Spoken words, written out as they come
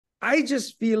I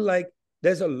just feel like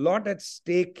there's a lot at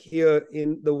stake here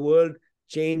in the world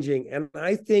changing. And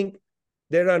I think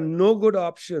there are no good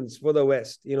options for the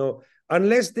West,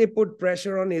 unless they put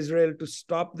pressure on Israel to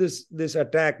stop this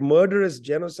attack, murderous,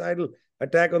 genocidal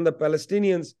attack on the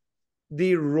Palestinians.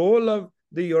 The role of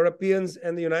the Europeans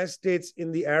and the United States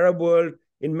in the Arab world,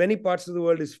 in many parts of the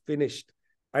world, is finished.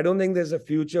 I don't think there's a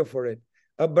future for it.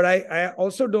 But I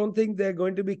also don't think they're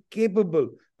going to be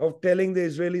capable of telling the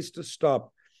Israelis to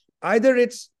stop. Either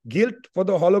it's guilt for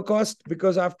the Holocaust,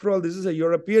 because after all, this is a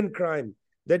European crime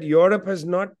that Europe has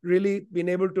not really been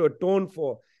able to atone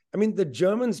for. I mean, the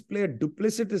Germans play a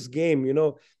duplicitous game.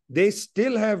 They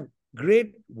still have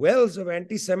great wells of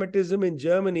anti-Semitism in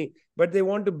Germany, but they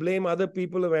want to blame other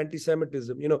people of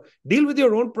anti-Semitism. Deal with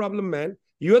your own problem, man.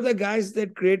 You're the guys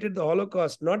that created the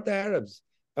Holocaust, not the Arabs.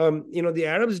 The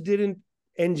Arabs didn't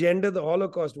engender the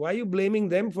Holocaust. Why are you blaming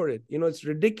them for it? It's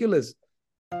ridiculous.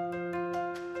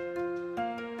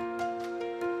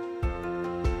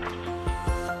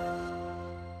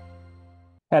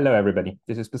 Hello, everybody.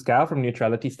 This is Pascal from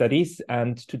Neutrality Studies,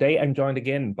 and today I'm joined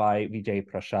again by Vijay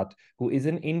Prashad, who is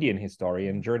an Indian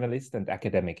historian, journalist, and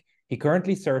academic. He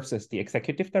currently serves as the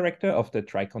executive director of the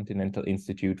Tricontinental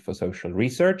Institute for Social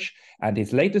Research, and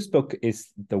his latest book is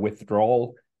The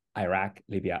Withdrawal, Iraq,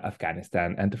 Libya,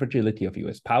 Afghanistan, and the Fragility of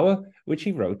US Power, which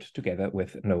he wrote together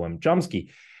with Noam Chomsky.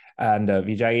 And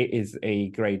Vijay is a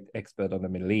great expert on the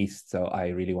Middle East, so I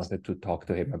really wanted to talk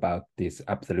to him about this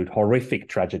absolute horrific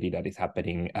tragedy that is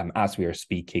happening as we are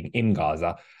speaking in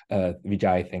Gaza.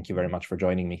 Vijay, thank you very much for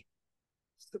joining me.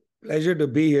 It's a pleasure to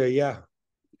be here, yeah.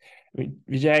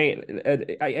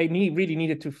 Vijay, I really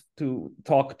needed to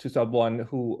talk to someone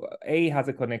who A, has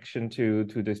a connection to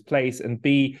this place, and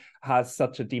B, has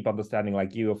such a deep understanding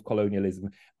like you of colonialism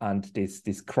and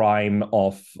this crime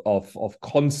of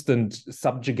constant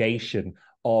subjugation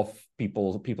of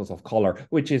peoples of color,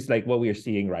 which is like what we are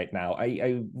seeing right now.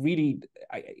 It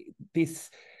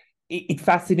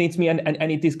fascinates me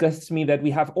and it disgusts me that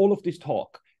we have all of this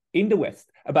talk in the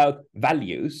West about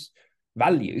values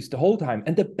the whole time,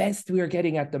 and the best we are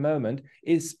getting at the moment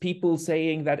is people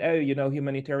saying that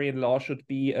humanitarian law should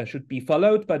be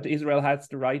followed, but Israel has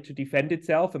the right to defend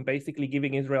itself, and basically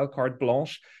giving Israel carte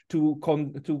blanche to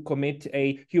commit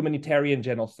a humanitarian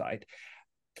genocide.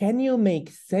 Can you make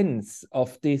sense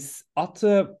of this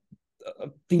utter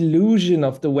delusion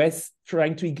of the West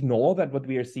trying to ignore that what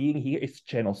we are seeing here is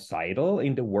genocidal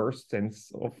in the worst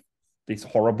sense of this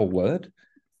horrible word?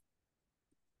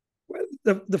 Well,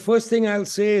 the first thing I'll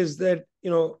say is that,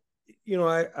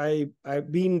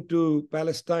 I've been to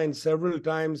Palestine several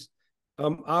times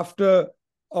after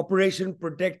Operation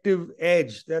Protective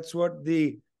Edge. That's what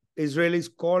the Israelis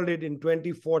called it in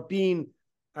 2014.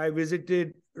 I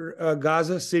visited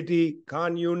Gaza City,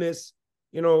 Khan Yunis,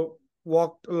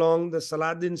 walked along the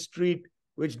Saladin Street,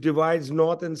 which divides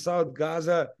North and South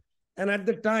Gaza. And at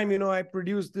the time, I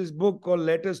produced this book called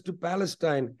Letters to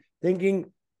Palestine,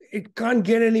 thinking, it can't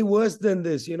get any worse than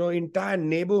this. Entire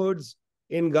neighborhoods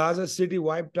in Gaza City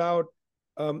wiped out.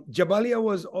 Jabalia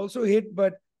was also hit,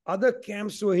 but other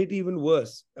camps were hit even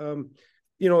worse.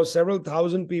 Several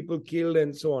thousand people killed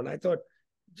and so on. I thought,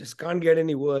 just can't get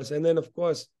any worse. And then, of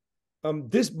course,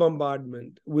 this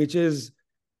bombardment, which is,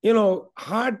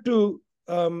 hard to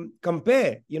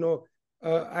compare.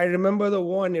 I remember the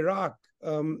war in Iraq,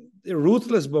 the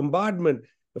ruthless bombardment.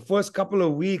 The first couple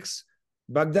of weeks,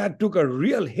 Baghdad took a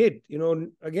real hit,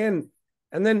 again,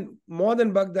 and then more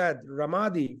than Baghdad,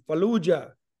 Ramadi, Fallujah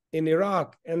in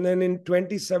Iraq, and then in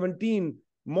 2017,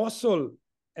 Mosul.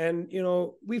 And,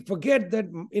 we forget that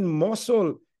in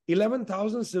Mosul,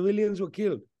 11,000 civilians were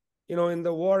killed, in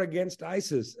the war against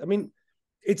ISIS. I mean,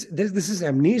 this is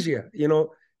amnesia,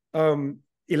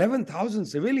 11,000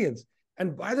 civilians.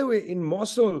 And by the way, in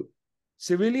Mosul,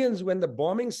 civilians, when the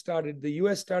bombing started, the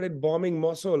US started bombing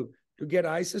Mosul to get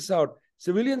ISIS out.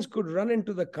 Civilians could run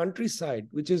into the countryside,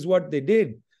 which is what they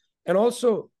did. And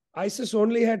also, ISIS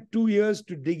only had 2 years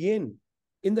to dig in.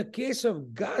 In the case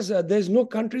of Gaza, there's no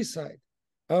countryside.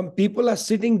 People are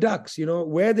sitting ducks.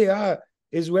 Where they are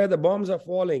is where the bombs are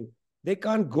falling. They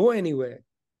can't go anywhere.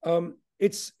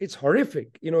 It's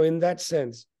horrific, in that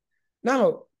sense.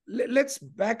 Now, let's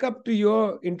back up to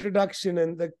your introduction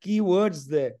and the key words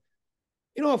there.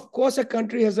 Of course, a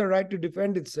country has a right to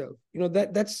defend itself.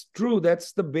 That's true.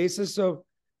 That's the basis of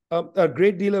a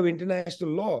great deal of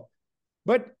international law.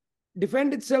 But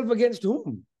defend itself against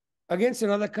whom? Against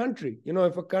another country.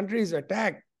 If a country is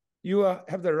attacked, you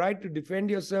have the right to defend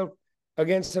yourself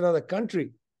against another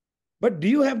country. But do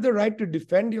you have the right to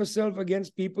defend yourself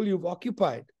against people you've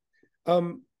occupied?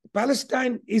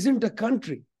 Palestine isn't a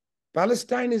country.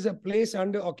 Palestine is a place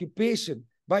under occupation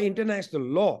by international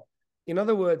law. In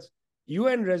other words,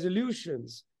 UN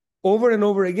resolutions over and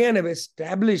over again have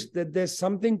established that there's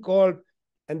something called,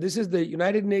 and this is the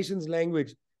United Nations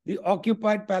language, the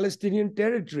occupied Palestinian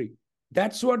territory.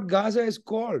 That's what Gaza is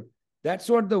called. That's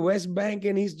what the West Bank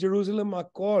and East Jerusalem are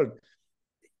called.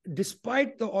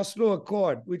 Despite the Oslo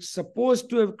Accord, which is supposed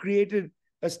to have created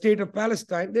a state of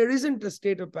Palestine, there isn't a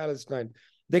state of Palestine.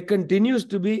 There continues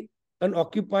to be an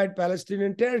occupied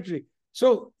Palestinian territory.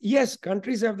 So, yes,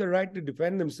 countries have the right to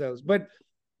defend themselves. But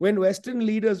when Western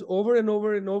leaders over and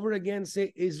over and over again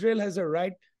say Israel has a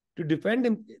right to defend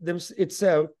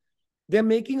itself, they're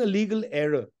making a legal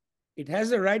error. It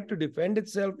has a right to defend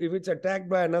itself if it's attacked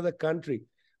by another country.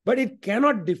 But it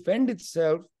cannot defend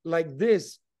itself like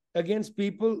this against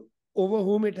people over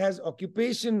whom it has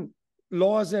occupation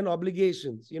laws and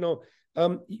obligations.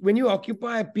 When you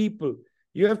occupy a people,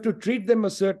 you have to treat them a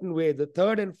certain way. The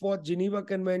Third and Fourth Geneva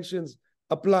Conventions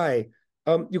apply.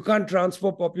 You can't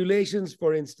transfer populations,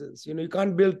 for instance. You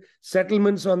can't build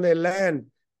settlements on their land.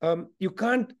 You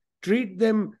can't treat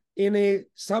them in a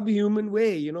subhuman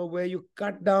way, where you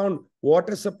cut down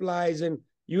water supplies and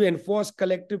you enforce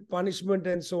collective punishment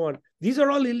and so on. These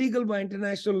are all illegal by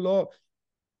international law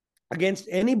against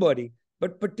anybody,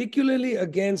 but particularly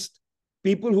against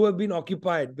people who have been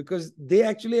occupied, because they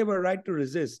actually have a right to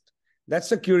resist. That's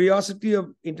the curiosity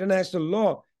of international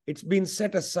law. It's been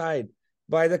set aside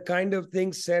by the kind of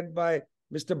things said by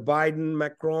Mr. Biden,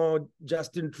 Macron,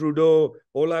 Justin Trudeau,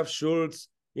 Olaf Scholz,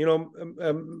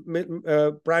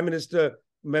 Prime Minister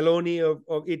Meloni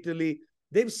of Italy.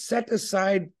 They've set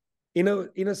aside, in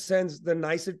a sense, the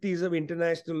niceties of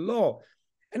international law.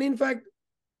 And in fact,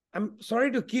 I'm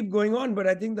sorry to keep going on, but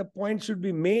I think the point should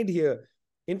be made here.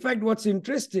 In fact, what's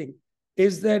interesting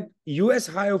is that US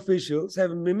high officials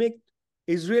have mimicked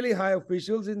Israeli high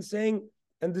officials in saying,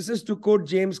 and this is to quote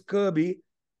James Kirby,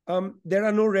 there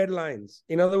are no red lines.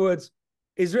 In other words,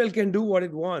 Israel can do what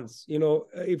it wants.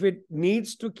 If it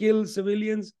needs to kill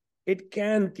civilians, it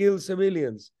can kill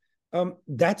civilians.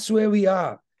 That's where we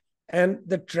are. And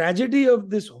the tragedy of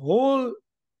this whole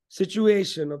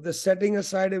situation of the setting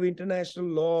aside of international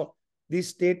law, these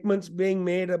statements being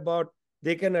made about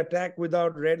they can attack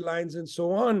without red lines and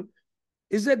so on,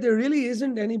 is that there really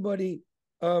isn't anybody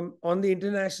on the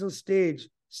international stage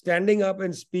standing up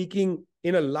and speaking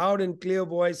in a loud and clear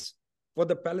voice for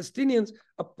the Palestinians,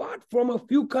 apart from a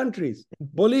few countries.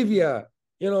 Bolivia,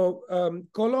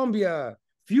 Colombia,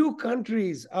 few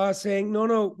countries are saying,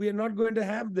 no, we are not going to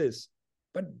have this.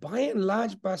 But by and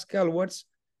large, Pascal, what's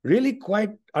really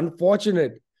quite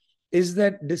unfortunate is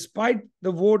that despite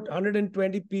the vote,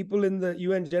 120 people in the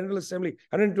UN General Assembly,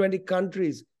 120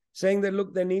 countries saying that,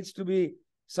 look, there needs to be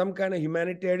some kind of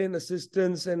humanitarian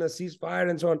assistance and a ceasefire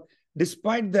and so on.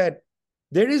 Despite that,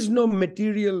 there is no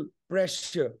material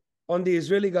pressure on the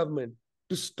Israeli government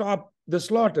to stop the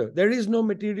slaughter. There is no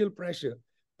material pressure.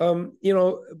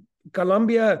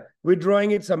 Colombia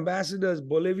withdrawing its ambassadors,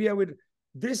 Bolivia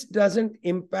this doesn't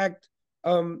impact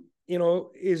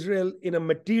Israel in a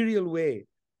material way.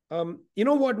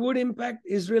 What would impact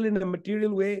Israel in a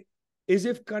material way is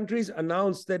if countries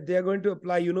announce that they're going to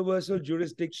apply universal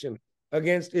jurisdiction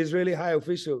against Israeli high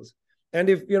officials. And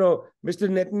if, Mr.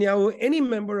 Netanyahu, any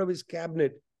member of his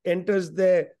cabinet enters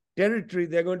their territory,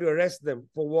 they're going to arrest them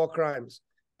for war crimes.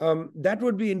 That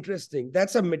would be interesting.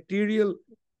 That's a material,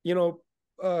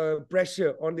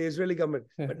 pressure on the Israeli government.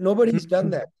 But nobody's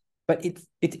done that. But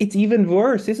it's even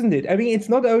worse, isn't it? I mean, it's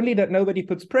not only that nobody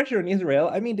puts pressure on Israel.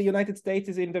 I mean, the United States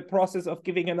is in the process of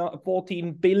giving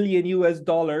 $14 billion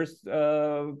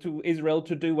to Israel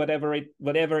to do whatever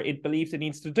it believes it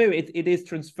needs to do. It is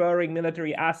transferring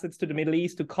military assets to the Middle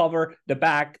East to cover the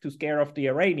back, to scare off the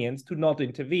Iranians, to not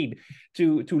intervene,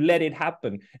 to let it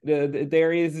happen.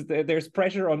 There's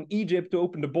pressure on Egypt to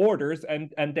open the borders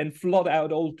and then flood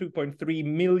out all 2.3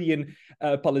 million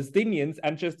Palestinians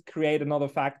and just create another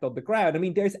fact on the ground. I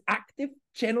mean, there's active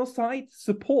genocide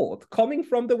support coming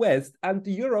from the West, and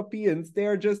the Europeans,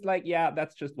 they're just like, yeah,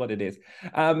 that's just what it is.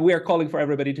 We are calling for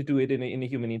everybody to do it in a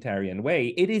humanitarian way.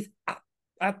 It is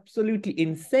absolutely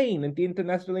insane. And the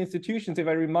international institutions, if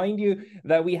I remind you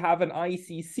that we have an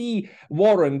ICC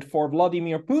warrant for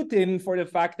Vladimir Putin for the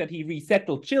fact that he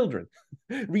resettled children,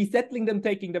 resettling them,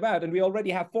 taking them out, and we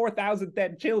already have 4,000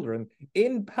 dead children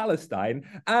in Palestine.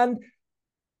 And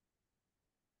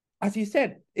as you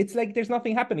said, it's like there's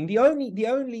nothing happening. The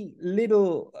only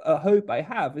little hope I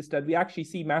have is that we actually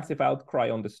see massive outcry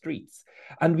on the streets.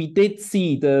 And we did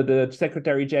see the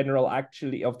Secretary General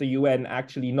of the UN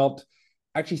actually not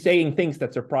actually saying things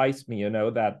that surprised me,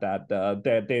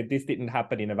 that this didn't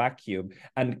happen in a vacuum,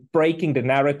 and breaking the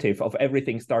narrative of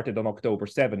everything started on October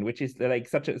 7, which is like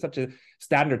such a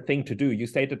standard thing to do. You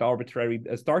state an arbitrary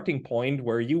starting point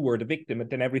where you were the victim, and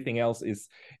then everything else is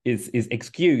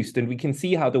excused. And we can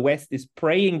see how the West is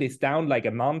praying this down like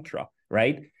a mantra,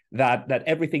 right? That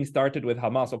everything started with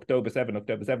Hamas, October 7,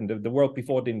 October 7. The world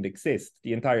before didn't exist.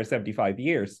 The entire 75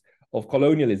 years of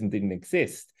colonialism didn't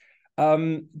exist. What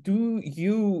do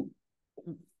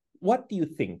you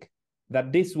think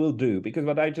that this will do? Because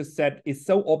what I just said is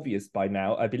so obvious by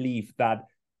now. I believe that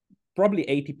probably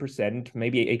 80%,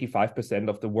 maybe 85%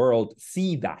 of the world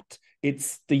see that.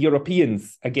 It's the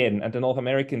Europeans, again, and the North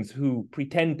Americans who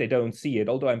pretend they don't see it,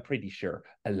 although I'm pretty sure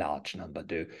a large number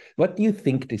do. What do you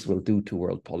think this will do to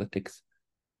world politics?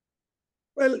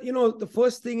 Well, the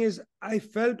first thing is I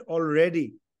felt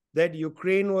already that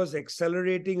Ukraine was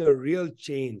accelerating a real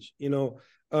change,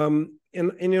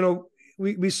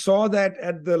 we saw that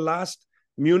at the last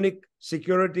Munich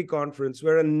Security Conference,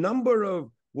 where a number of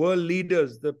world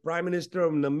leaders, the Prime Minister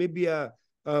of Namibia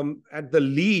at the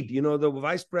lead, the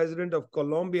Vice President of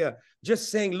Colombia,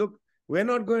 just saying, look, we're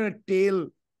not going to tail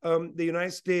the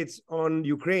United States on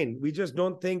Ukraine. We just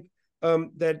don't think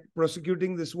that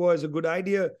prosecuting this war is a good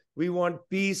idea. We want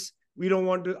peace. We don't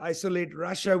want to isolate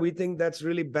Russia. We think that's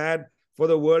really bad for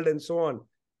the world and so on.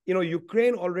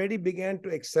 Ukraine already began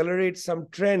to accelerate some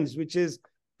trends, which is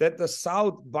that the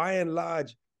South, by and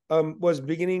large, was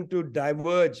beginning to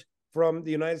diverge from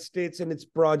the United States and its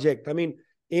project. I mean,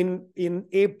 in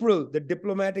April, the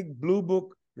diplomatic blue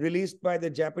book released by the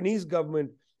Japanese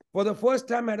government for the first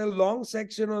time had a long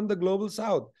section on the global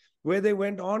South, where they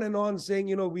went on and on saying,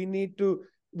 we need to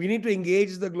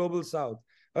engage the global South.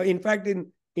 In fact,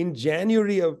 in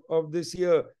January of this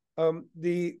year,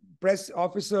 the press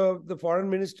officer of the Foreign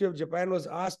Ministry of Japan was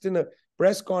asked in a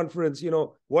press conference,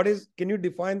 can you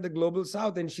define the global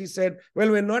South? And she said, well,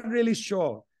 we're not really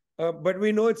sure, but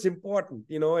we know it's important,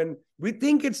 and we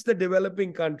think it's the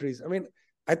developing countries. I mean,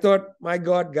 I thought, my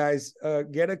God, guys,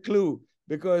 get a clue,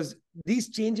 because these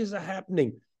changes are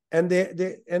happening, and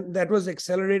and that was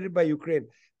accelerated by Ukraine.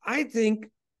 I think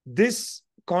this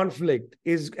conflict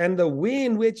and the way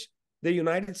in which the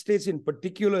United States in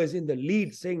particular is in the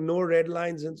lead, saying no red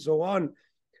lines and so on,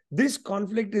 this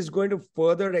conflict is going to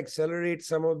further accelerate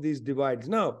some of these divides.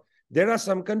 Now, there are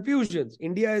some confusions.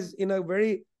 India is in a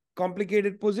very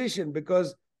complicated position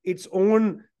because its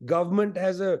own government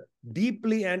has a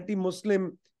deeply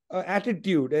anti-Muslim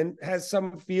attitude and has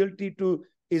some fealty to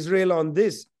Israel on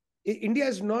this. India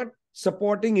is not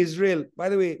supporting Israel, by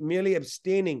the way, merely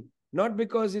abstaining, not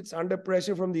because it's under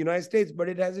pressure from the United States, but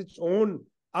it has its own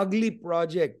ugly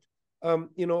project,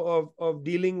 of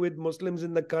dealing with Muslims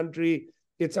in the country,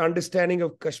 its understanding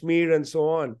of Kashmir and so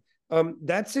on.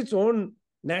 That's its own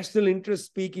national interest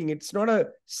speaking. It's not a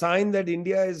sign that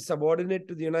India is subordinate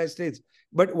to the United States.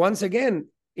 But once again,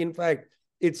 in fact,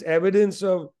 it's evidence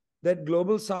of that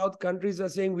global South countries are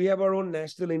saying we have our own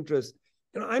national interest.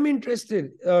 I'm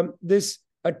interested, this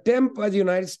attempt by the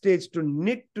United States to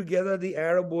knit together the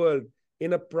Arab world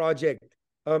in a project,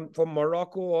 from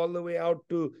Morocco all the way out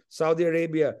to Saudi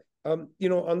Arabia. On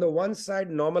the one side,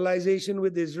 normalization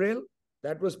with Israel,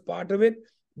 that was part of it,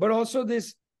 but also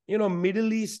this,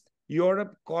 Middle East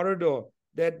Europe corridor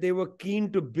that they were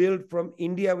keen to build from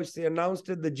India, which they announced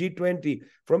at the G20,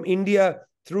 from India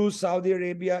through Saudi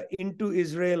Arabia into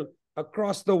Israel,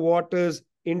 across the waters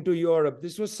into Europe.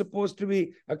 This was supposed to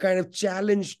be a kind of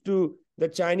challenge to the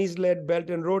Chinese-led Belt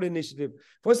and Road Initiative.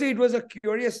 Firstly, it was a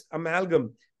curious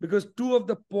amalgam because two of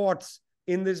the ports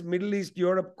in this Middle East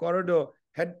Europe corridor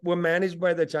were managed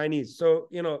by the Chinese. So,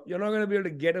 you're not going to be able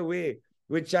to get away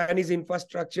with Chinese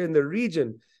infrastructure in the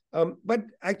region. But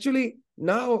actually,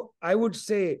 now I would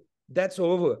say that's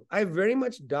over. I very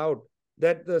much doubt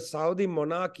that the Saudi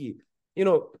monarchy,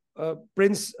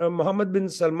 Prince Mohammed bin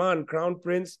Salman, Crown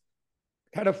Prince,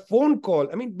 had a phone call.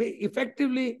 I mean,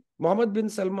 effectively, Mohammed bin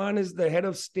Salman is the head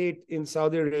of state in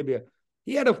Saudi Arabia.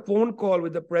 He had a phone call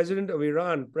with the president of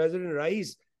Iran, President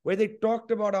Rais, where they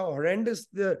talked about how horrendous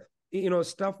the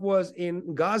stuff was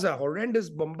in Gaza, horrendous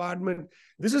bombardment.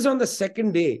 This is on the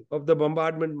second day of the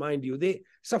bombardment, mind you.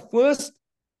 It's a first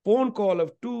phone call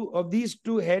of these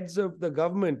two heads of the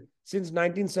government since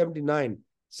 1979.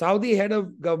 Saudi head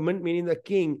of government, meaning the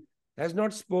king, has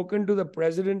not spoken to the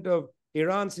president of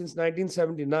Iran since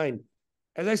 1979.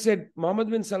 As I said, Mohammed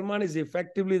bin Salman is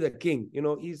effectively the king.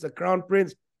 He's the crown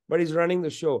prince, but he's running the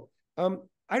show.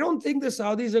 I don't think the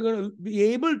Saudis are going to be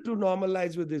able to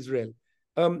normalize with Israel.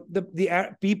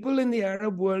 The people in the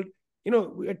Arab world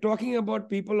we're talking about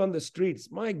people on the streets.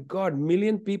 My God,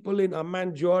 million people in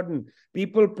Amman, Jordan,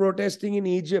 people protesting in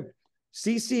Egypt.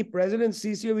 President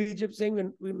Sisi of Egypt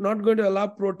saying we're not going to allow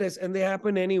protests, and they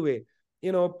happen anyway.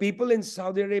 People in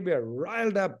Saudi Arabia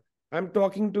riled up. I'm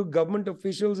talking to government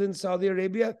officials in Saudi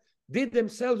Arabia. They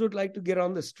themselves would like to get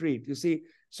on the street, you see.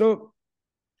 So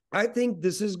I think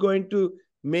this is going to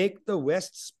make the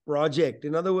West's project,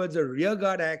 in other words, a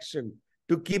rearguard action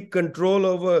to keep control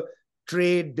over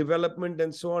trade, development,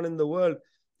 and so on in the world.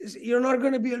 You're not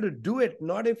going to be able to do it,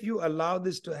 not if you allow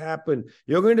this to happen.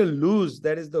 You're going to lose.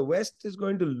 That is, the West is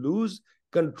going to lose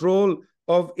control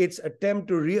of its attempt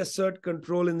to reassert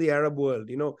control in the Arab world,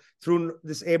 through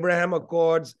this Abraham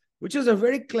Accords, which is a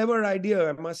very clever idea,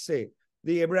 I must say.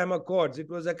 The Abraham Accords, it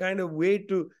was a kind of way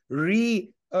to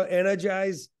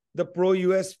re-energize the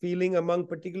pro-US feeling among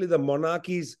particularly the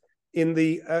monarchies in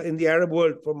the Arab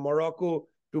world, from Morocco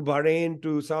to Bahrain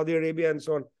to Saudi Arabia and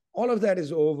so on. All of that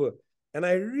is over. And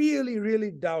I really,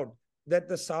 really doubt that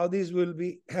the Saudis will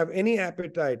have any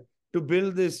appetite to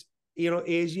build this,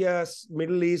 Asia,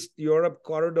 Middle East, Europe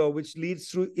corridor, which leads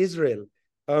through Israel.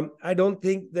 I don't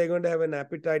think they're going to have an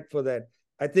appetite for that.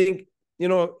 I think,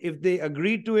 if they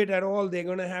agree to it at all, the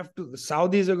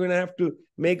Saudis are going to have to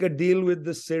make a deal with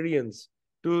the Syrians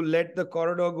to let the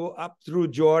corridor go up through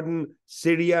Jordan,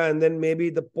 Syria, and then maybe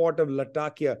the port of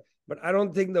Latakia. But I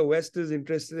don't think the West is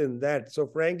interested in that. So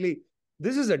frankly,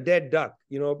 this is a dead duck,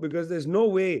 because there's no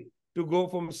way to go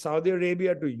from Saudi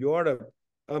Arabia to Europe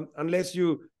unless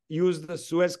you use the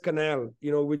Suez Canal,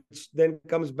 which then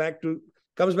comes back to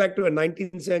a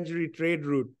 19th century trade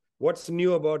route. What's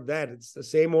new about that? It's the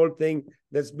same old thing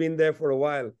that's been there for a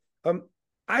while.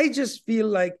 I just feel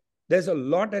like there's a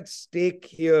lot at stake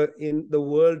here in the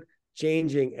world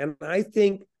changing. And I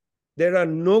think there are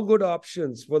no good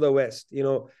options for the West,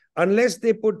 unless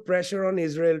they put pressure on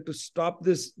Israel to stop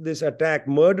this attack,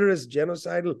 murderous,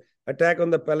 genocidal attack on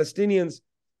the Palestinians.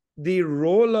 The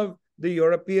role of the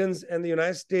Europeans and the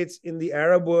United States in the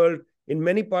Arab world, in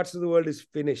many parts of the world, is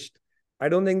finished. I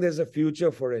don't think there's a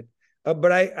future for it.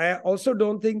 But I also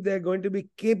don't think they're going to be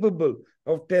capable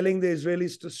of telling the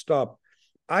Israelis to stop.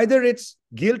 Either it's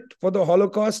guilt for the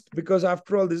Holocaust, because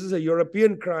after all, this is a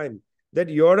European crime that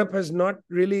Europe has not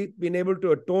really been able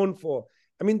to atone for.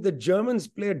 I mean, the Germans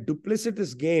play a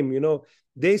duplicitous game,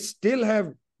 They still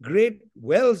have great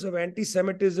wells of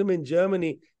anti-Semitism in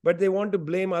Germany, but they want to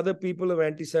blame other people of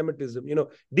anti-Semitism.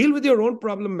 Deal with your own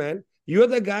problem, man. You're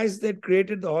the guys that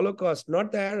created the Holocaust,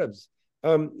 not the Arabs.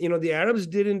 The Arabs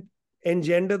didn't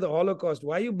engender the Holocaust.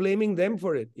 Why are you blaming them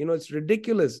for it? It's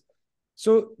ridiculous.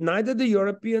 So neither the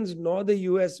Europeans nor the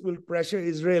US will pressure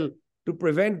Israel to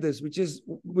prevent this,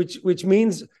 which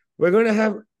means we're going to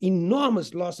have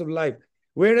enormous loss of life.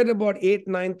 We're at about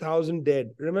 8,000-9,000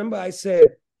 dead. Remember, I said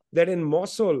that in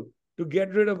Mosul, to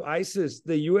get rid of ISIS,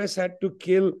 the US had to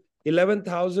kill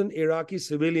 11,000 Iraqi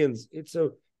civilians. It's a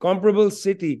comparable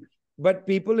city, but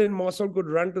people in Mosul could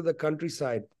run to the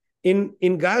countryside.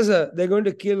 In Gaza, they're going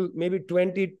to kill maybe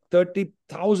 20,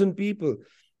 30,000 people.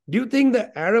 Do you think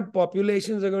the Arab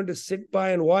populations are going to sit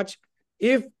by and watch?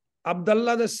 If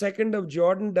Abdullah II of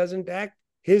Jordan doesn't act,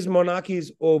 his monarchy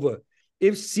is over.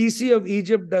 If Sisi of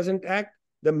Egypt doesn't act,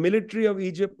 the military of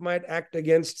Egypt might act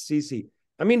against Sisi.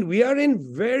 I mean, we are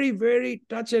in very, very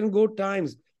touch and go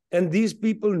times, and these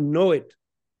people know it.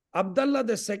 Abdullah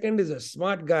II is a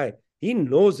smart guy. He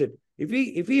knows it.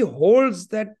 If he holds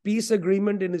that peace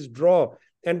agreement in his drawer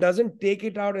and doesn't take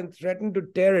it out and threaten to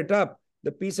tear it up,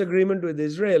 the peace agreement with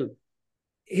Israel,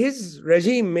 his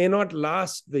regime may not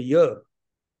last the year.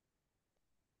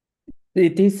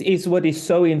 This is what is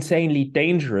so insanely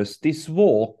dangerous. This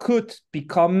war could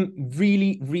become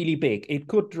really, really big. It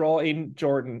could draw in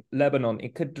Jordan, Lebanon.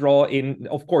 It could draw in,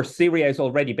 of course, Syria is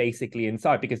already basically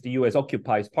inside because the US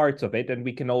occupies parts of it. And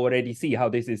we can already see how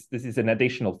this is an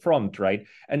additional front, right?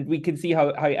 And we can see how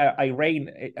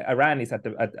Iran is at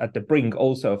the brink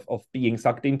also of being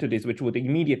sucked into this, which would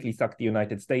immediately suck the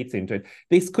United States into it.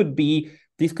 This could be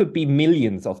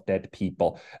millions of dead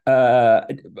people.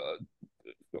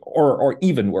 Or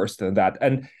even worse than that.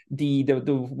 And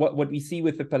what we see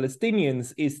with the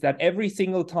Palestinians is that every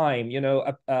single time,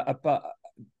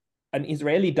 an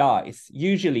Israeli dies,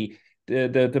 usually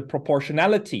the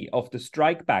proportionality of the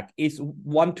strike back is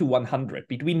 1 to 100,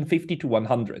 between 50 to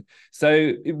 100.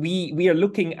 So we are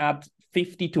looking at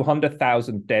 50 to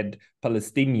 100,000 dead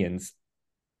Palestinians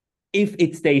if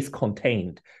it stays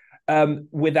contained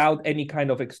without any kind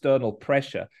of external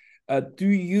pressure. Do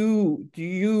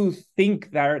you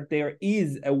think that there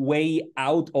is a way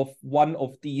out of one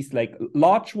of these, like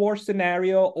large war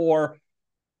scenario or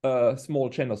a small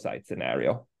genocide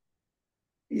scenario?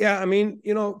 Yeah, I mean,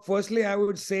 firstly, I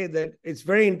would say that it's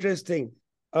very interesting.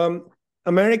 Um,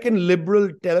 American liberal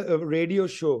radio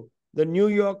show, the New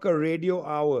Yorker Radio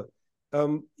Hour,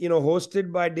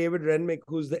 hosted by David Renwick,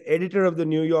 who's the editor of the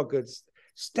New Yorker. It's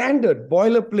standard,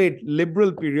 boilerplate,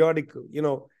 liberal periodical.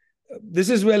 This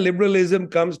is where liberalism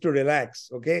comes to relax.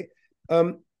 Okay,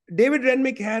 um, David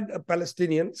Renwick had a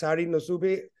Palestinian, Sari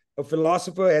Nosube, a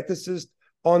philosopher, ethicist,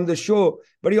 on the show,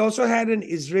 but he also had an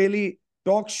Israeli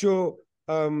talk show,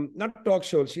 not talk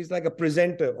show, she's like a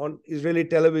presenter on Israeli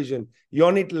television,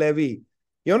 Yonit Levy.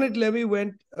 Yonit Levy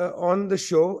went on the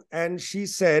show, and she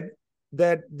said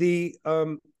that the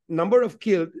number of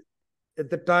killed at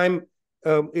the time,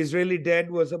 Israeli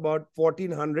dead was about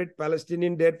 1,400,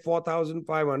 Palestinian dead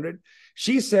 4,500.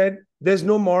 She said there's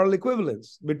no moral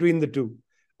equivalence between the two.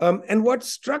 And what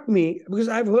struck me, because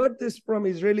I've heard this from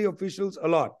Israeli officials a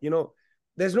lot,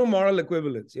 there's no moral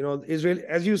equivalence. Israel,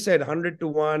 as you said,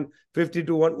 100-1,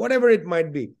 50-1, whatever it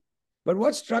might be. But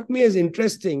what struck me as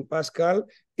interesting, Pascal,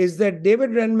 is that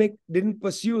David Renwick didn't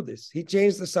pursue this. He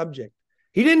changed the subject.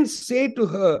 He didn't say to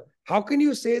her, how can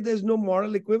you say there's no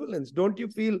moral equivalence? Don't you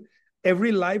feel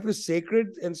every life is sacred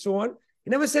and so on? He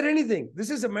never said anything. This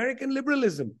is American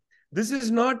liberalism. This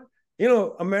is not,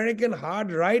 American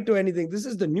hard right or anything. This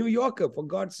is the New Yorker, for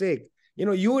God's sake.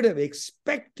 You would have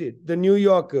expected the New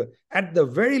Yorker, at the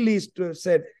very least, to have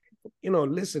said,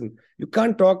 listen, you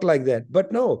can't talk like that.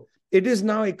 But no, it is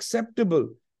now acceptable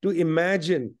to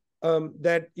imagine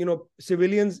that,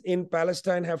 civilians in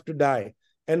Palestine have to die.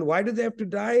 And why do they have to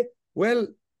die? Well,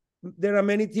 there are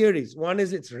many theories. One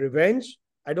is it's revenge.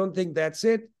 I don't think that's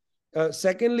it.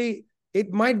 Secondly,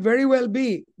 it might very well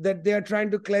be that they are trying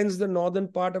to cleanse the northern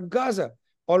part of Gaza.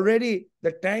 Already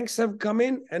the tanks have come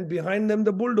in, and behind them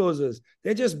the bulldozers.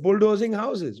 They're just bulldozing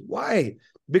houses. Why?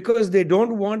 Because they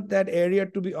don't want that area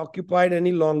to be occupied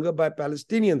any longer by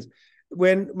Palestinians.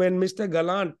 When Mr.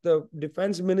 Gallant, the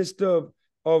defense minister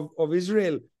of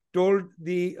Israel, told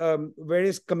the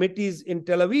various committees in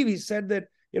Tel Aviv, he said that,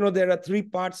 there are three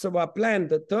parts of our plan.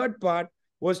 The third part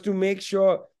was to make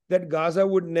sure that Gaza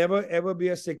would never, ever be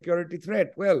a security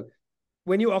threat. Well,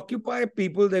 when you occupy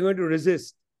people, they're going to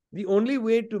resist. The only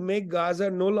way to make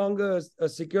Gaza no longer a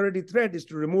security threat is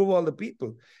to remove all the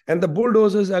people. And the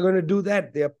bulldozers are going to do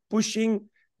that. They are pushing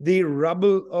the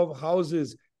rubble of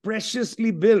houses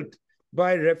preciously built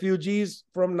by refugees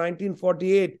from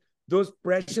 1948. Those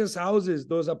precious houses,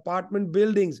 those apartment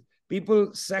buildings,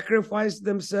 people sacrificed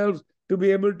themselves to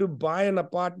be able to buy an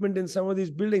apartment in some of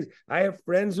these buildings. I have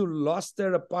friends who lost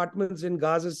their apartments in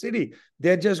Gaza City.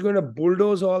 They're just going to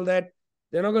bulldoze all that.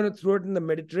 They're not going to throw it in the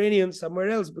Mediterranean somewhere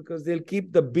else, because they'll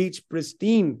keep the beach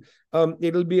pristine.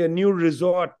 It'll be a new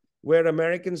resort where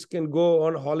Americans can go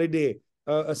on holiday,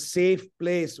 a safe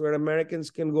place where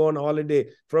Americans can go on holiday,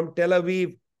 from Tel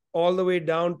Aviv all the way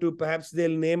down to, perhaps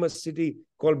they'll name a city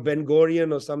called Ben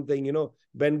Gurion or something,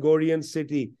 Ben Gurion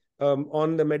City,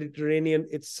 on the Mediterranean,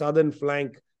 its southern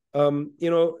flank. I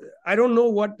don't know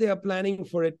what they are planning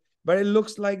for it, but it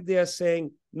looks like they are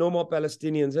saying no more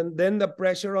Palestinians. And then the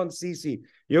pressure on Sisi.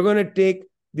 You're going to take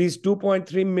these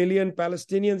 2.3 million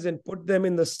Palestinians and put them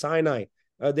in the Sinai.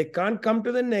 They can't come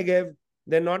to the Negev.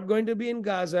 They're not going to be in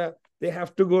Gaza. They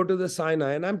have to go to the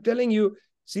Sinai. And I'm telling you,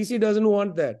 Sisi doesn't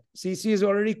want that. Sisi has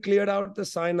already cleared out the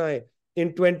Sinai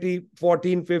in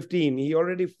 2014-15. He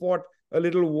already fought a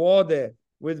little war there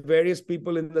with various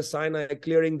people in the Sinai,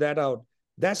 clearing that out.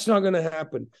 That's not going to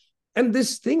happen. And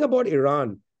this thing about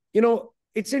Iran,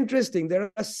 it's interesting. There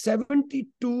are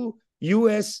 72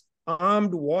 US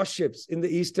armed warships in the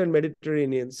Eastern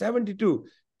Mediterranean, 72.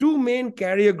 Two main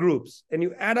carrier groups. And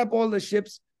you add up all the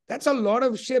ships, that's a lot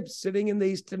of ships sitting in the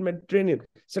Eastern Mediterranean.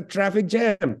 It's a traffic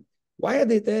jam. Why are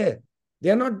they there?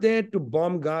 They're not there to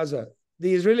bomb Gaza.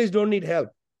 The Israelis don't need help.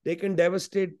 They can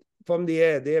devastate from the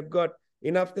air. They have got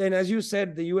enough there. And as you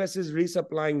said, the US is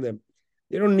resupplying them.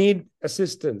 They don't need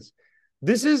assistance.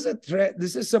 This is a threat.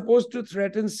 This is supposed to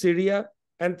threaten Syria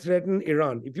and threaten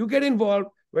Iran. If you get involved,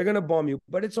 we're going to bomb you.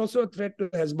 But it's also a threat to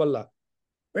Hezbollah.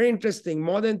 Very interesting.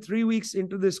 More than 3 weeks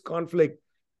into this conflict,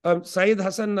 Saeed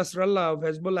Hassan Nasrallah of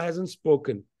Hezbollah hasn't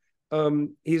spoken.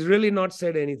 He's really not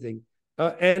said anything.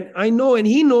 And I know, and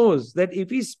he knows that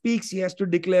if he speaks, he has to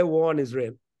declare war on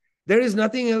Israel. There is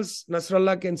nothing else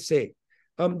Nasrallah can say.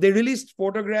 They released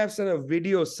photographs and a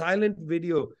video, silent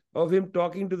video, of him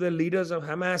talking to the leaders of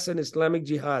Hamas and Islamic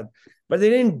Jihad. But they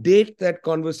didn't date that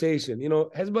conversation.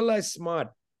 Hezbollah is smart.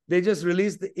 They just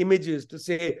released the images to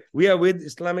say, we are with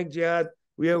Islamic Jihad,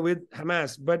 we are with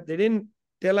Hamas. But they didn't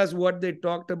tell us what they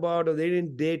talked about, or they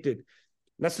didn't date it.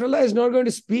 Nasrallah is not going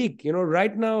to speak.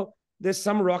 Right now, there's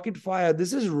some rocket fire.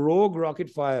 This is rogue rocket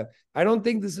fire. I don't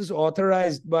think this is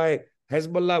authorized by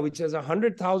Hezbollah, which has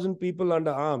 100,000 people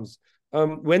under arms.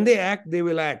 When they act, they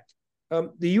will act. The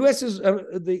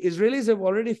Israelis have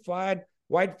already fired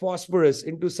white phosphorus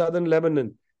into southern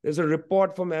Lebanon. There's a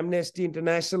report from Amnesty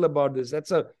International about this.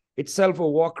 That's itself a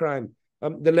war crime.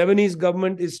 The Lebanese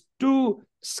government is too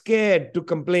scared to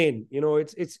complain.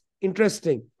 It's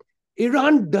interesting.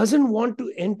 Iran doesn't want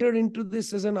to enter into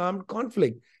this as an armed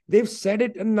conflict. They've said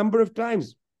it a number of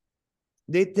times.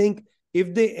 They think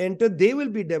if they enter, they will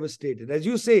be devastated. As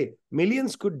you say,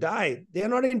 millions could die. They are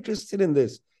not interested in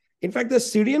this. In fact, the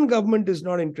Syrian government is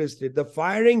not interested. The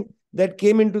firing that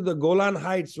came into the Golan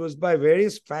Heights was by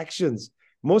various factions.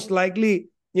 Most likely,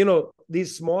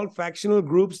 these small factional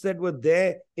groups that were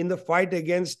there in the fight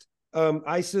against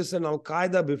ISIS and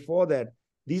Al-Qaeda before that.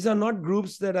 These are not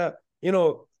groups that are,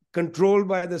 controlled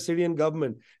by the Syrian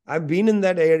government. I've been in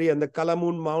that area, in the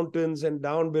Kalamun Mountains and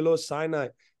down below Sinai.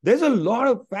 There's a lot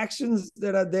of factions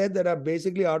that are there that are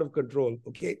basically out of control,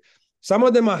 okay? Some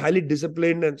of them are highly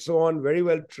disciplined and so on, very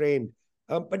well trained.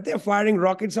 But they're firing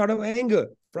rockets out of anger,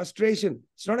 frustration.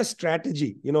 It's not a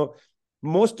strategy,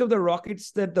 Most of the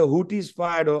rockets that the Houthis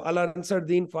fired or Al-Ansar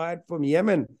Din fired from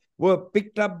Yemen were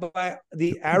picked up by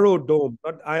the Arrow Dome,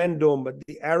 not Iron Dome, but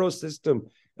the Arrow system.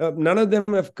 None of them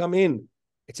have come in.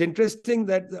 It's interesting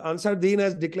that the Ansar Din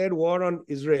has declared war on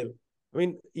Israel. I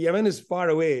mean, Yemen is far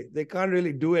away. They can't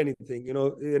really do anything,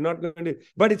 they're not going to,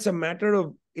 but it's a matter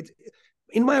of,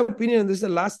 in my opinion, this is the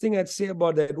last thing I'd say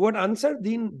about that. What Ansar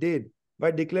Din did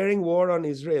by declaring war on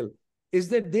Israel is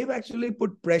that they've actually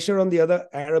put pressure on the other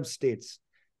Arab states.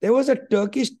 There was a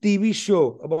Turkish TV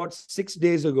show about 6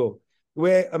 days ago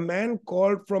where a man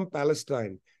called from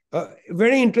Palestine. A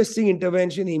very interesting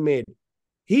intervention he made.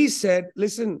 He said,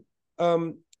 listen,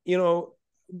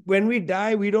 when we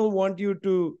die, we don't want you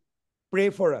to pray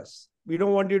for us. We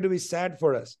don't want you to be sad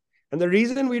for us. And the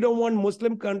reason we don't want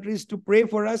Muslim countries to pray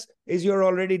for us is you're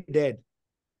already dead.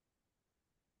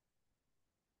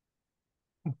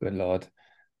 Good Lord.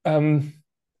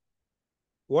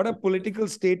 What a political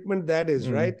statement that is,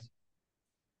 right?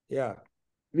 Yeah.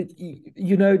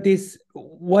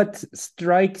 What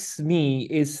strikes me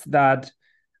is that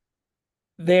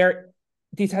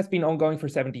this has been ongoing for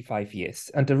 75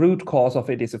 years. And the root cause of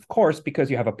it is, of course,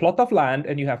 because you have a plot of land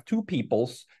and you have two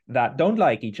peoples that don't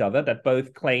like each other, that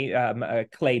both claim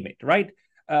it, right?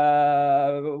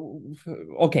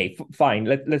 Okay, fine.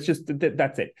 Let's just,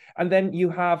 that's it. And then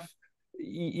you have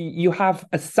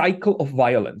a cycle of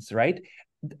violence, right?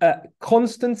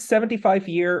 Constant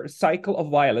 75-year cycle of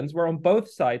violence where on both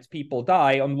sides people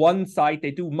die. On one side,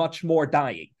 they do much more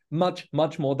dying. Much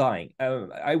more dying.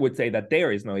 I would say that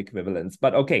there is no equivalence,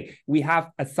 but okay, we have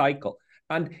a cycle.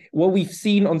 And what we've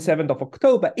seen on 7th of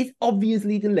October is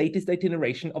obviously the latest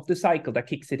iteration of the cycle that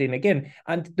kicks it in again.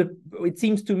 And it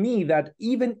seems to me that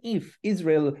even if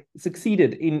Israel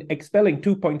succeeded in expelling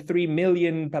 2.3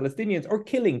 million Palestinians or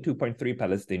killing 2.3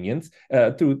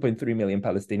 million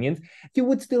Palestinians, you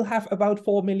would still have about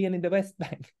 4 million in the West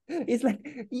Bank. It's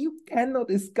like, you cannot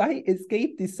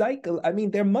escape this cycle. I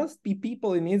mean, there must be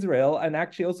people in Israel and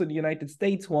actually also in the United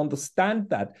States who understand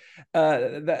that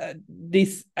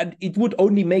and it would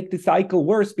only make the cycle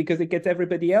worse because it gets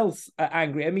everybody else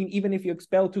angry. I mean, even if you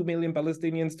expel 2 million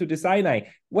Palestinians to the Sinai,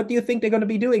 what do you think they're going to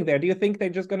be doing there? Do you think they're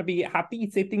just going to be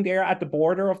happy sitting there at the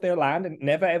border of their land and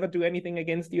never ever do anything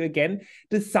against you again?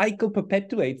 The cycle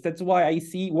perpetuates. That's why I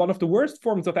see one of the worst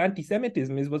forms of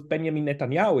anti-Semitism is what Benjamin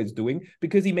Netanyahu is doing,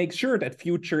 because he makes sure that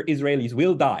future Israelis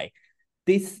will die.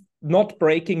 This not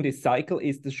breaking this cycle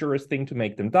is the surest thing to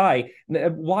make them die.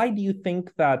 Why do you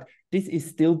think that this is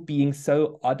still being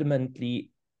so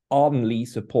ardently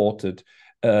supported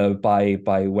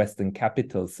by Western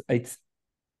capitals? It's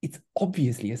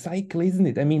obviously a cycle, isn't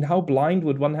it? I mean, how blind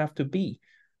would one have to be?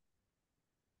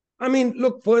 I mean,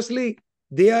 look, firstly,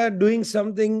 they are doing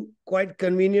something quite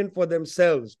convenient for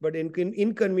themselves, but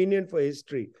inconvenient for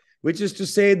history, which is to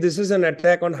say this is an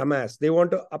attack on Hamas. They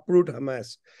want to uproot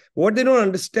Hamas. What they don't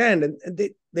understand, and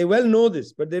they well know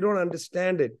this, but they don't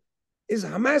understand it, is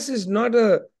Hamas is not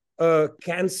a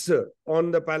cancer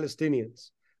on the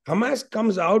Palestinians. Hamas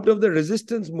comes out of the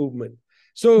resistance movement.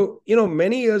 So,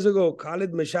 many years ago,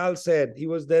 Khalid Mashal said, he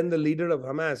was then the leader of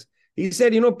Hamas. He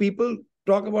said, people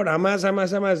talk about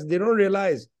Hamas. They don't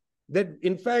realize that,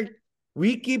 in fact,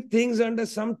 we keep things under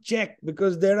some check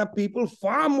because there are people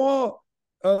far more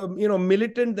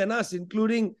militant than us,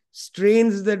 including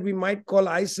strains that we might call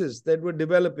ISIS that were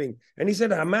developing. And he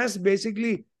said Hamas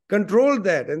basically controlled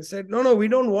that and said, no, we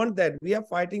don't want that. We are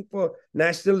fighting for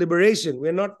national liberation.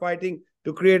 We're not fighting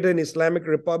to create an Islamic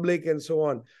republic and so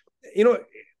on.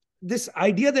 This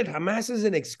idea that Hamas is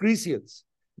an excrescence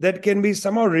that can be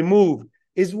somehow removed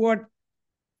is what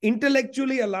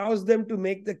intellectually allows them to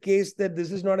make the case that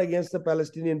this is not against the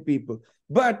Palestinian people.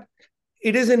 But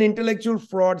it is an intellectual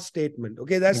fraud statement.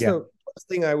 Okay, that's the first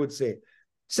thing I would say.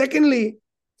 Secondly,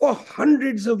 for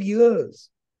hundreds of years,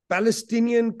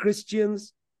 Palestinian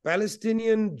Christians,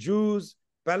 Palestinian Jews,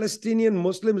 Palestinian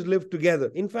Muslims lived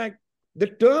together. In fact, the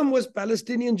term was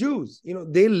Palestinian Jews.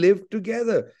 They lived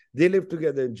together. They lived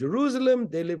together in Jerusalem.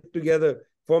 They lived together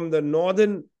from the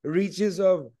northern reaches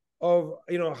of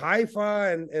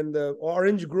Haifa and the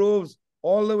orange groves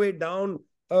all the way down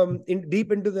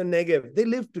deep into the Negev. They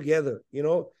lived together.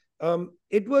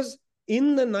 It was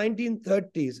in the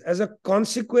 1930s, as a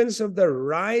consequence of the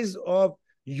rise of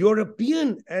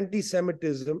European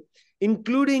anti-Semitism,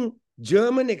 including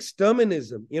German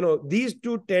exterminism. These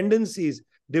two tendencies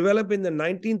develop in the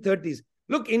 1930s.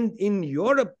 Look, in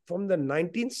Europe from the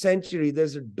 19th century,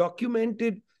 there's a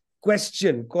documented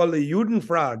question called the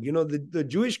Judenfrage, the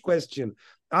Jewish question,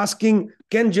 asking,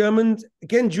 can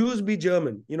Jews be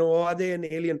German? Or are they an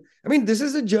alien? I mean, this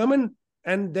is a German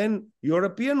and then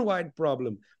European-wide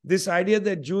problem. This idea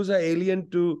that Jews are alien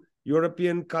to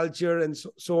European culture and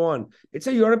so on. It's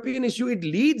a European issue. It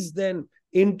leads then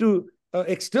into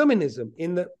exterminism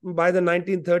by the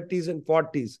 1930s and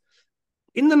 40s.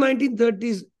 In the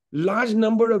 1930s, large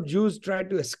number of Jews tried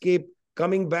to escape,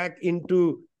 coming back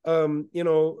into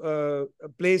a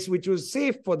place which was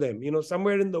safe for them,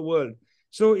 somewhere in the world.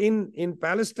 So in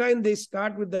Palestine, they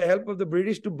start with the help of the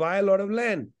British to buy a lot of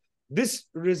land. This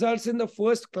results in the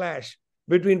first clash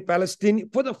between Palestinian,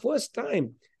 for the first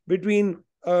time, between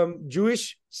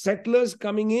Jewish settlers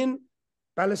coming in,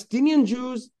 Palestinian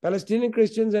Jews, Palestinian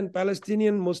Christians, and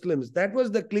Palestinian Muslims. That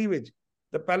was the cleavage.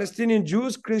 The Palestinian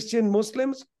Jews, Christian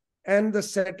Muslims, and the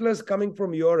settlers coming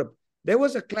from Europe. There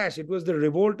was a clash. It was the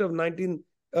revolt of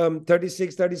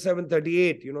 1936, 37,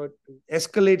 38. It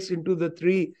escalates into the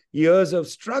 3 years of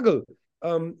struggle.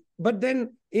 But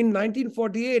then in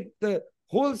 1948, the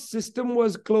whole system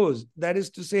was closed. That is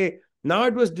to say, now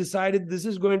it was decided this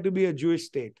is going to be a Jewish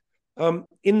state.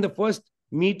 In the first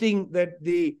meeting that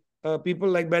the people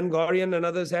like Ben Gurion and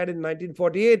others had in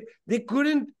 1948, they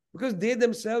couldn't, because they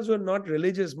themselves were not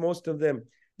religious, most of them.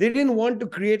 They didn't want to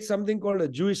create something called a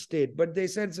Jewish state, but they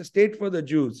said it's a state for the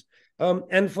Jews.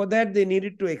 And for that, they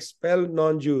needed to expel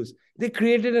non-Jews. They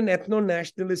created an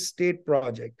ethno-nationalist state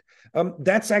project.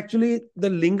 That's actually the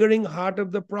lingering heart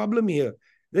of the problem here,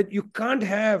 that you can't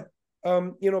have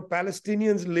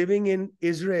Palestinians living in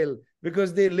Israel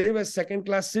because they live as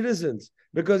second-class citizens,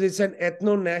 because it's an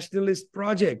ethno-nationalist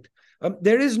project.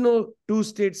 There is no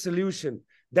two-state solution.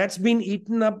 That's been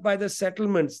eaten up by the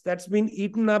settlements. That's been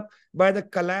eaten up by the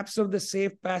collapse of the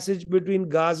safe passage between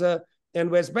Gaza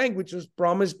and West Bank, which was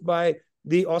promised by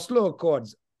the Oslo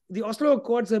Accords. The Oslo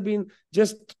Accords have been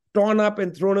just torn up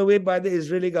and thrown away by the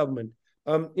Israeli government,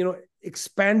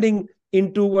 expanding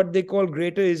into what they call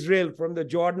Greater Israel from the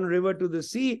Jordan River to the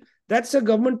sea. That's a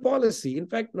government policy. In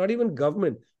fact, not even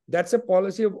government. That's a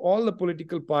policy of all the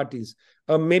political parties.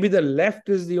 Maybe the left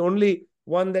is the only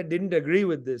one that didn't agree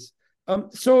with this.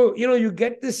 So, you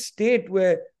get this state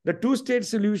where the two-state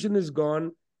solution is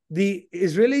gone. The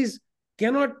Israelis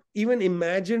cannot even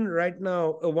imagine right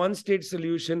now a one-state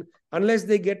solution unless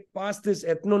they get past this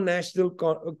ethno-national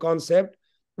concept,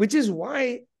 which is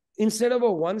why instead of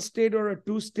a one-state or a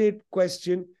two-state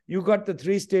question, you got the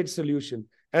three-state solution.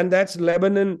 And that's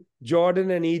Lebanon,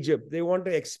 Jordan, and Egypt. They want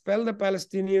to expel the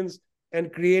Palestinians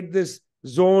and create this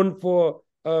zone for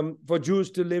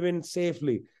Jews to live in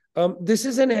safely. This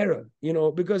is an error,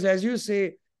 because as you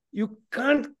say, you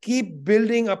can't keep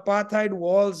building apartheid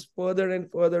walls further and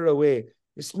further away.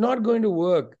 It's not going to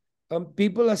work.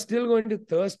 People are still going to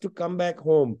thirst to come back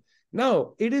home.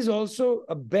 Now, it is also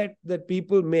a bet that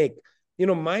people make.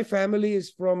 My family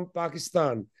is from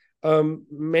Pakistan.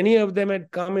 Many of them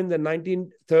had come in the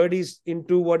 1930s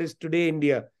into what is today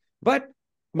India. But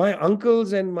my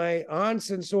uncles and my aunts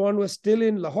and so on were still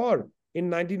in Lahore in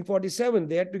 1947.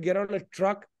 They had to get on a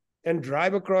truck and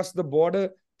drive across the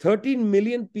border. 13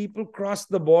 million people crossed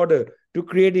the border to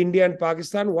create India and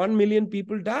Pakistan. 1 million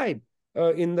people died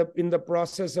in the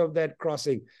process of that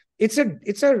crossing. It's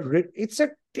a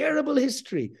terrible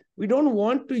history. We don't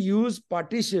want to use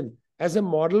partition as a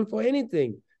model for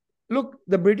anything. Look,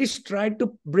 the British tried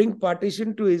to bring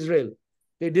partition to Israel.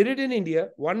 They did it in India.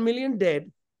 1 million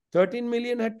dead. 13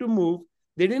 million had to move.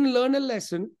 They didn't learn a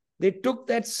lesson. They took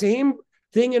that same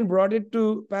thing and brought it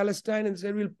to Palestine and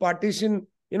said, we'll partition,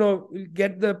 we'll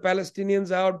get the Palestinians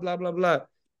out, blah, blah, blah.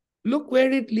 Look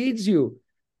where it leads you.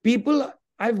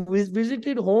 I've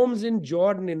visited homes in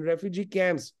Jordan, in refugee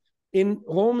camps, in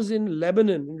homes in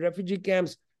Lebanon, in refugee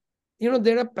camps.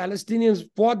 There are Palestinians,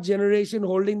 fourth generation,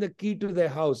 holding the key to their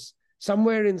house,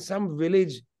 somewhere in some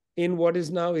village in what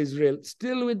is now Israel,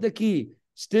 still with the key,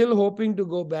 still hoping to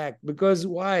go back. Because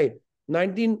why?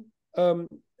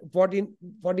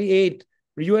 1948,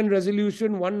 UN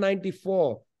Resolution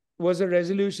 194 was a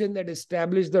resolution that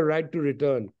established the right to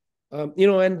return.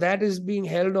 And that is being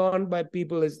held on by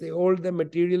people as they hold the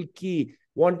material key,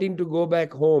 wanting to go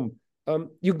back home.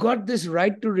 You got this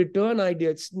right to return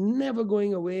idea. It's never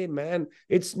going away, man.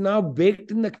 It's now baked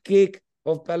in the cake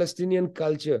of Palestinian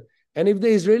culture. And if the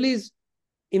Israelis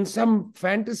in some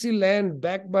fantasy land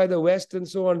backed by the West and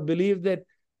so on believe that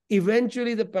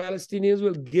eventually the Palestinians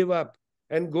will give up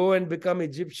and go and become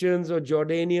Egyptians or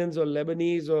Jordanians or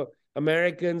Lebanese or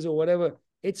Americans or whatever,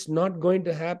 it's not going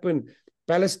to happen.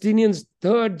 Palestinians,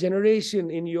 third generation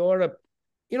in Europe,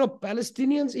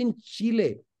 Palestinians in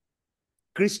Chile,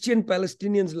 Christian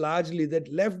Palestinians largely that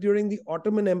left during the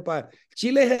Ottoman Empire.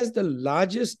 Chile has the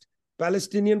largest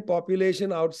Palestinian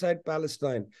population outside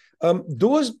Palestine.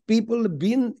 Those people have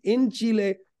been in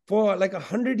Chile for like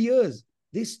 100 years.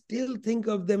 They still think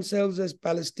of themselves as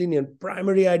Palestinian,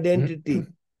 primary identity,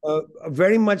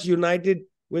 very much united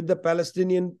with the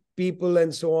Palestinian people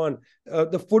and so on.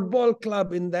 The football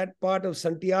club in that part of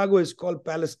Santiago is called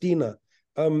Palestina.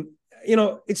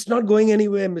 It's not going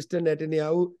anywhere, Mr.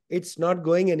 Netanyahu. It's not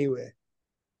going anywhere.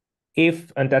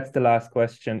 And that's the last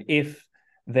question, if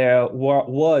there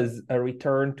was a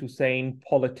return to sane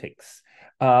politics,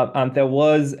 and there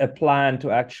was a plan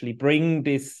to actually bring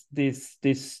this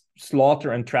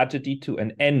slaughter and tragedy to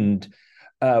an end,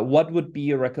 what would be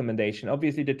your recommendation?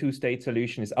 Obviously, the two-state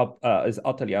solution is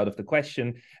utterly out of the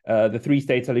question. The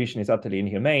three-state solution is utterly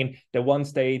inhumane. The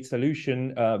one-state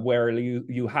solution, where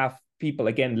you have people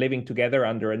again living together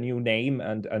under a new name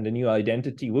and a new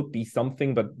identity, would be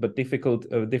something, but difficult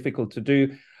to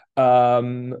do.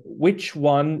 What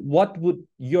would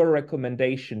your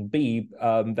recommendation be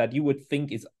that you would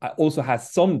think also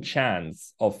has some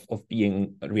chance of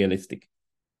being realistic?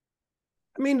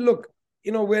 I mean, look,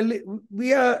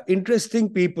 we are interesting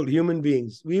people, human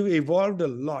beings. We've evolved a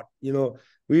lot.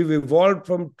 We've evolved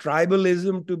from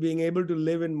tribalism to being able to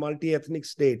live in multi-ethnic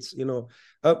states.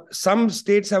 Some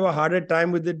states have a harder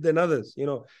time with it than others.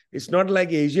 It's not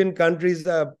like Asian countries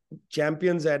are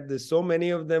champions at this. So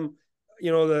many of them,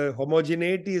 the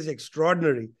homogeneity is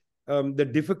extraordinary. The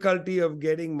difficulty of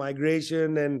getting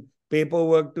migration and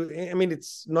paperwork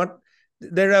it's not,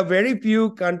 there are very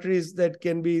few countries that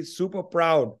can be super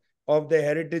proud of their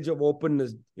heritage of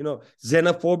openness.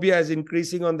 Xenophobia is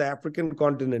increasing on the African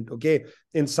continent. Okay.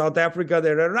 In South Africa,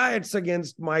 there are riots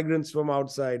against migrants from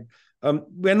outside.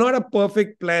 We're not a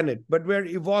perfect planet, but we're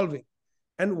evolving.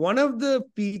 And one of the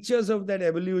features of that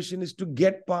evolution is to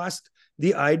get past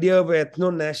the idea of an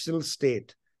ethno-national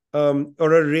state or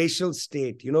a racial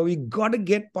state. We got to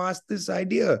get past this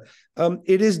idea.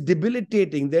 It is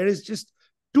debilitating. There is just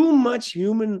too much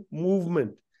human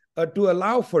movement to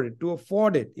allow for it, to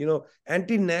afford it.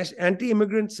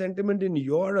 Anti-immigrant sentiment in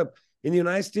Europe, in the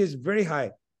United States, very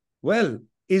high. Well,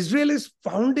 Israel is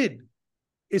founded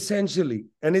essentially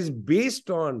and is based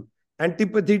on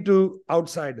antipathy to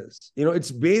outsiders.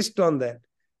 It's based on that.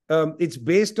 It's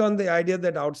based on the idea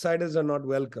that outsiders are not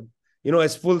welcome,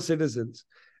 as full citizens.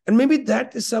 And maybe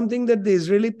that is something that the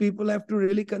Israeli people have to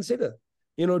really consider.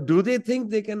 Do they think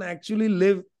they can actually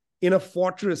live in a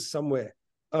fortress somewhere,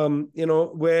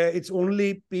 where it's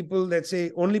only people, let's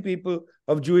say, only people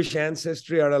of Jewish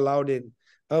ancestry are allowed in?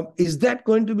 Is that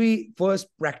going to be first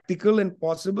practical and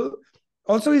possible?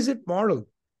 Also, is it moral?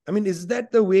 Is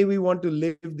that the way we want to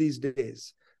live these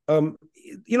days?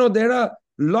 There are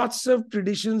lots of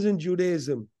traditions in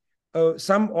Judaism.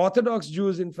 Some Orthodox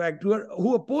Jews, in fact,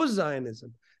 who oppose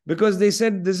Zionism because they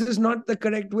said this is not the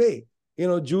correct way.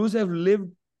 Jews have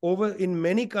lived over in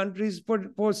many countries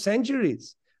for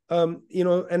centuries,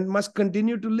 and must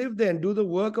continue to live there and do the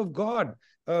work of God,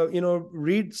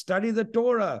 study the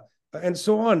Torah and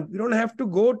so on. We don't have to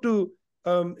go to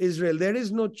Israel. There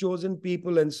is no chosen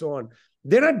people and so on.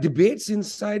 There are debates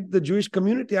inside the Jewish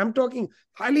community. I'm talking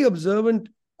highly observant,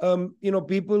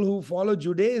 people who follow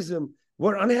Judaism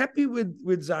were unhappy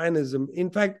with Zionism. In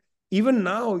fact, even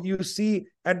now you see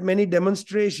at many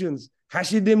demonstrations,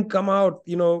 Hasidim come out,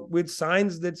 with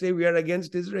signs that say we are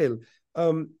against Israel.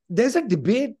 There's a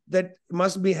debate that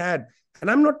must be had. And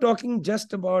I'm not talking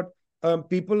just about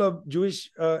people of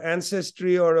Jewish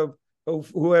ancestry or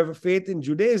who have a faith in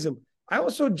Judaism. I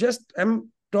also am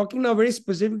talking now very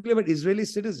specifically about Israeli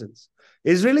citizens.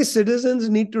 Israeli citizens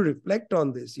need to reflect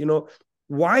on this.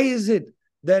 Why is it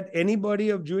that anybody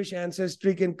of Jewish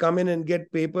ancestry can come in and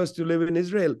get papers to live in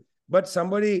Israel, but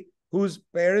somebody whose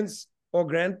parents or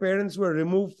grandparents were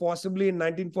removed forcibly in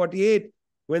 1948,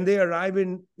 when they arrive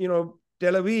in,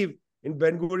 Tel Aviv, in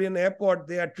Ben Gurion Airport,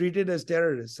 they are treated as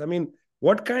terrorists. I mean,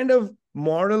 what kind of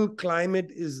moral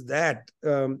climate is that?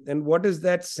 And what is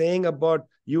that saying about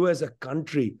you as a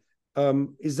country?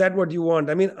 Is that what you want?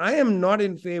 I mean, I am not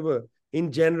in favor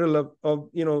in general of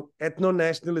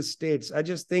ethno-nationalist states. I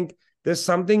just think there's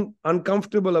something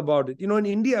uncomfortable about it. In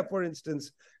India, for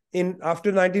instance, after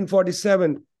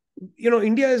 1947,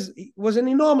 India was an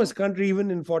enormous country even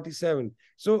in 47.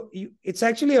 So it's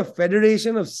actually a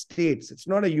federation of states. It's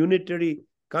not a unitary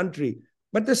country.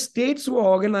 But the states were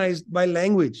organized by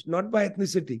language, not by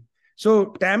ethnicity. So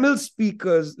Tamil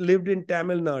speakers lived in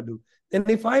Tamil Nadu. And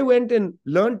if I went and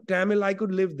learned Tamil, I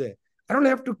could live there. I don't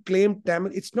have to claim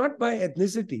Tamil. It's not by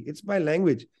ethnicity, it's by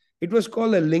language. It was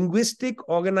called a linguistic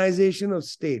organization of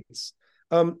states.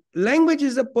 Language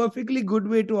is a perfectly good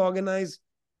way to organize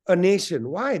a nation.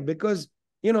 Why? Because,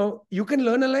 you can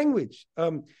learn a language.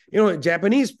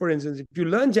 Japanese, for instance, if you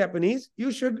learn Japanese,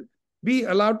 you should be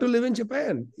allowed to live in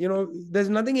Japan. There's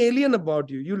nothing alien about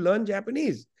you. You learn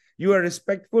Japanese. You are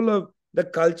respectful of the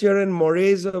culture and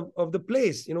mores of the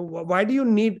place. Why do you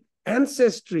need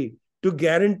ancestry to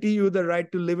guarantee you the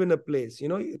right to live in a place?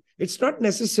 It's not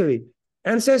necessary.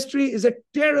 Ancestry is a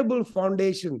terrible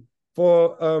foundation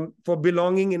for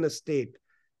belonging in a state.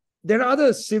 There are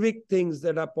other civic things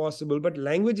that are possible, but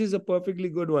language is a perfectly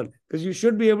good one because you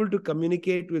should be able to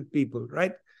communicate with people,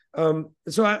 right?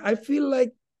 So I feel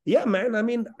like, yeah, man. I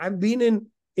mean, I've been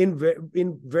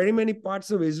in very many parts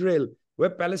of Israel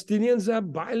where Palestinians are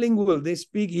bilingual. They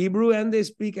speak Hebrew and they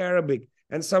speak Arabic,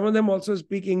 and some of them also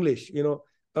speak English.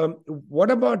 What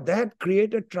about that?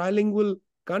 Create a trilingual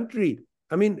country.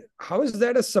 I mean, how is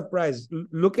that a surprise?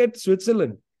 Look at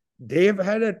Switzerland. They've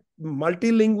had a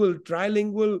multilingual,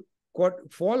 trilingual,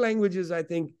 4 languages, I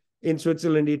think, in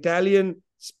Switzerland: Italian,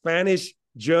 Spanish,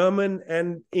 German,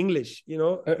 and English.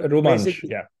 Romansh,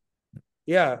 yeah.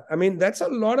 Yeah, I mean, that's a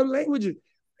lot of languages.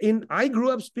 I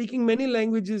grew up speaking many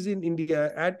languages in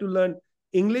India. I had to learn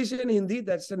English and Hindi.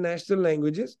 That's the national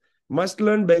languages. Must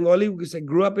learn Bengali because I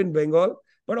grew up in Bengal,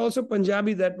 but also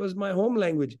Punjabi. That was my home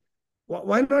language.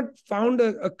 Why not found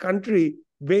a country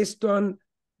based on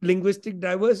linguistic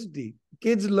diversity?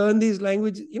 Kids learn these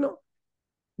languages.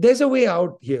 There's a way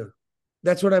out here.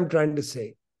 That's what I'm trying to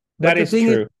say. That is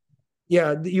true.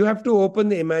 You have to open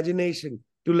the imagination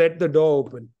to let the door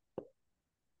open.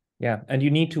 Yeah, and you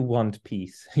need to want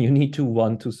peace. You need to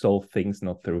want to solve things,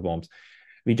 not through bombs.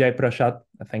 Vijay, Prashad,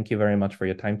 thank you very much for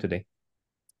your time today.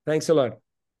 Thanks a lot.